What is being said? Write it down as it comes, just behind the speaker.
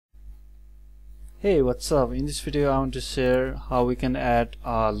Hey, what's up? In this video I want to share how we can add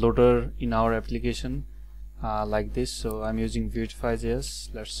a loader in our application like this. So I'm using Vuetify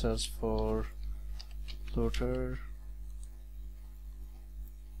JS. Let's search for loader.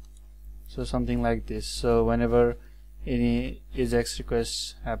 So something like this. So whenever any AJAX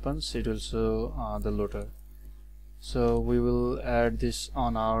request happens, it will show the loader. So we will add this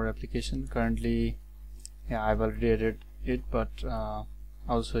on our application. Currently, yeah, I've already added it, but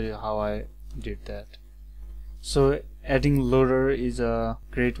I'll show you how I did that. So adding loader is a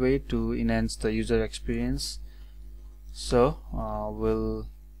great way to enhance the user experience. So we'll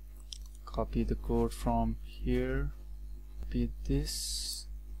copy the code from here, copy this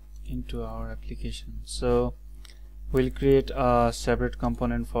into our application. So we'll create a separate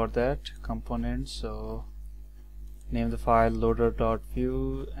component for that component. So name the file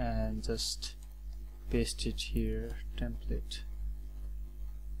loader.view and just paste it here, template.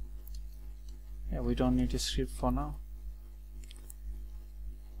 Yeah, we don't need a script for now.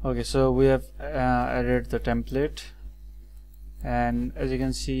 Okay, so we have added the template, and as you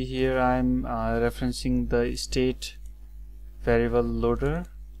can see here, I'm referencing the state variable loader.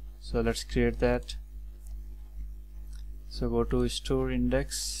 So let's create that. So go to store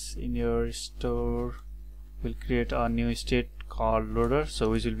index. In your store, we'll create a new state called loader,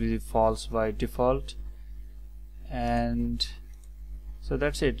 so which will be false by default. And so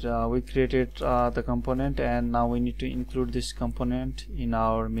that's it. We created the component, and now we need to include this component in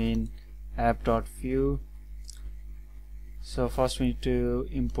our main app.view. So first we need to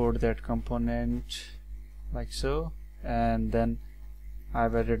import that component like so, and then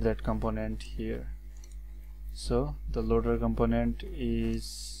I've added that component here. So the loader component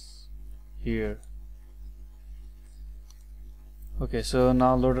is here. Okay, so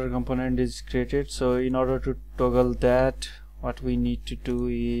now loader component is created. So in order to toggle that, what we need to do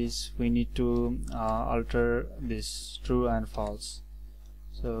is we need to alter this true and false.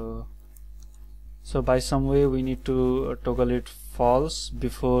 So by some way we need to toggle it false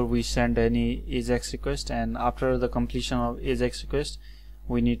before we send any AJAX request, and after the completion of AJAX request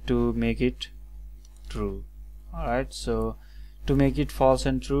we need to make it true. Alright, so to make it false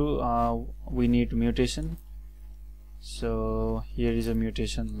and true, we need mutation. So here is a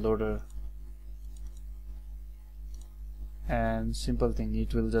mutation, loader, and simple thing,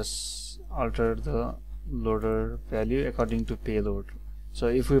 it will just alter the loader value according to payload. So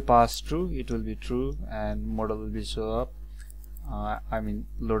if we pass true, it will be true and model will be show up,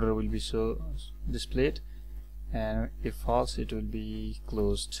 loader will be displayed, and if false, it will be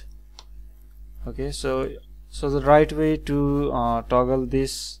closed. Okay, so the right way to toggle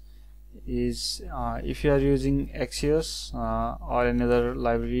this is if you are using Axios or another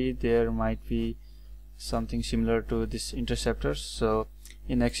library, there might be something similar to this interceptors. So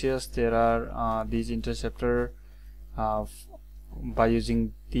in Axios there are these interceptor. By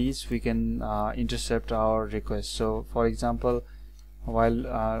using these we can intercept our request. So for example,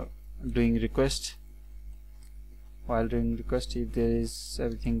 while doing request, if there is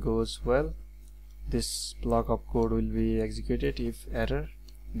everything goes well, this block of code will be executed. If error,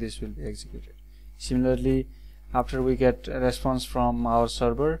 this will be executed. Similarly, after we get a response from our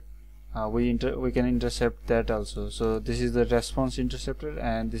server, we can intercept that also. So this is the response interceptor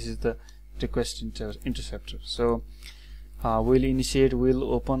and this is the request interceptor. So we'll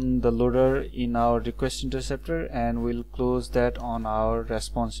open the loader in our request interceptor and we'll close that on our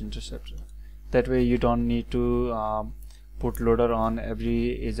response interceptor. That way you don't need to put loader on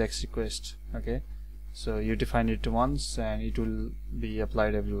every AJAX request. Okay, so you define it once and it will be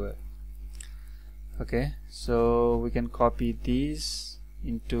applied everywhere. Okay, so we can copy these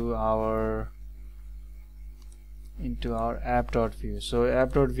into our app.view. So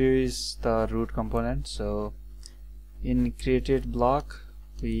app.view is the root component. So in created block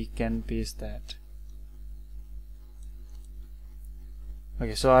we can paste that.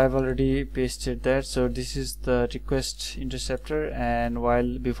 Okay, so I've already pasted that. So this is the request interceptor,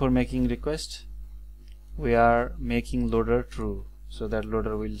 and before making request we are making loader true, so that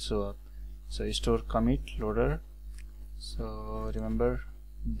loader will show up. So store commit loader. So remember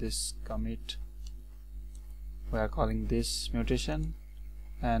this commit, we are calling this mutation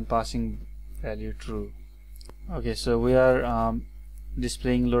and passing value true. Okay, so we are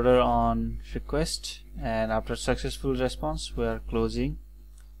displaying loader on request, and after successful response we are closing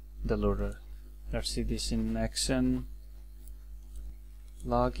the loader. Let's see this in action.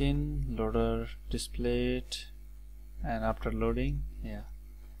 Login, loader displayed, and after loading, yeah,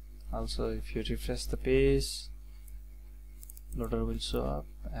 also if you refresh the page, loader will show up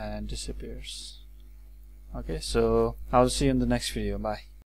and disappears. Okay, so I'll see you in the next video. Bye.